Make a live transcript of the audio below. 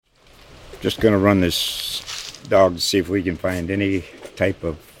Just going to run this dog to see if we can find any type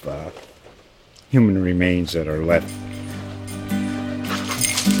of human remains that are left.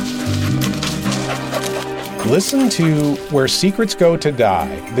 Listen to Where Secrets Go to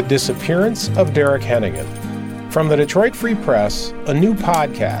Die, The Disappearance of Derek Hennigan. From the Detroit Free Press, a new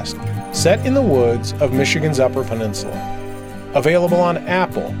podcast set in the woods of Michigan's Upper Peninsula. Available on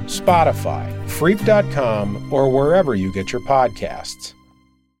Apple, Spotify, Freep.com, or wherever you get your podcasts.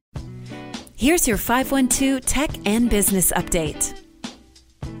 Here's your 512 Tech and Business Update.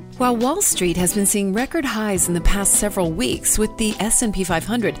 While Wall Street has been seeing record highs in the past several weeks, with the S&P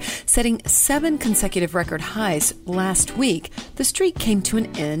 500 setting 7 consecutive record highs last week, the streak came to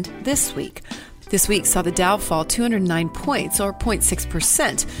an end this week. This week saw the Dow fall 209 points, or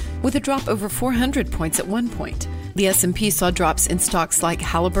 0.6%, with a drop over 400 points at one point. The S&P saw drops in stocks like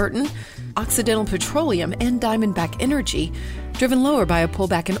Halliburton, Occidental Petroleum, and Diamondback Energy, driven lower by a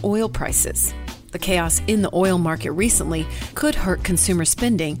pullback in oil prices. The chaos in the oil market recently could hurt consumer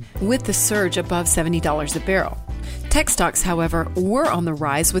spending, with the surge above $70 a barrel. Tech stocks, however, were on the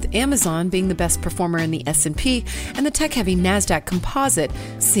rise, with Amazon being the best performer in the S&P and the tech-heavy NASDAQ Composite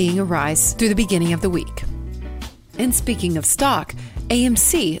seeing a rise through the beginning of the week. And speaking of stock,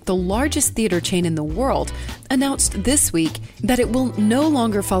 AMC, the largest theater chain in the world, announced this week that it will no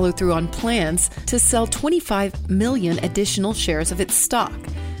longer follow through on plans to sell 25 million additional shares of its stock.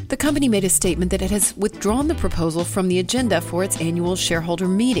 The company made a statement that it has withdrawn the proposal from the agenda for its annual shareholder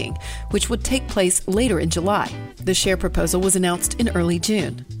meeting, which would take place later in July. The share proposal was announced in early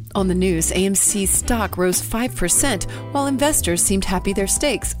June. On the news, AMC's stock rose 5%, while investors seemed happy their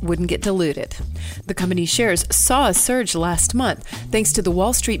stakes wouldn't get diluted. The company's shares saw a surge last month thanks to the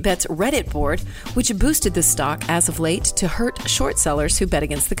Wall Street Bets Reddit board, which boosted the stock as of late to hurt short sellers who bet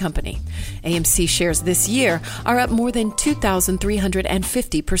against the company. AMC shares this year are up more than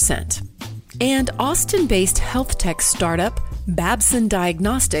 2,350%. And Austin-based health tech startup Babson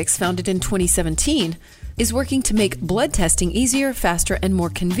Diagnostics, founded in 2017, is working to make blood testing easier, faster, and more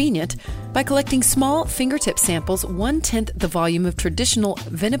convenient by collecting small fingertip samples 1/10 the volume of traditional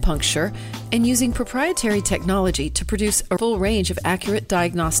venipuncture and using proprietary technology to produce a full range of accurate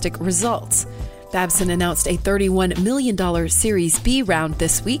diagnostic results. Babson announced a $31 million Series B round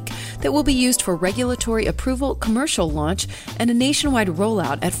this week that will be used for regulatory approval, commercial launch, and a nationwide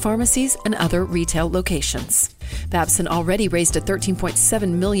rollout at pharmacies and other retail locations. Babson already raised a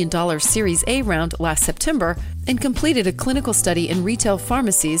 $13.7 million Series A round last September and completed a clinical study in retail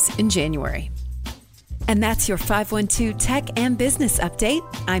pharmacies in January. And that's your 512 Tech and Business Update.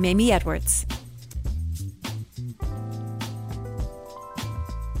 I'm Amy Edwards.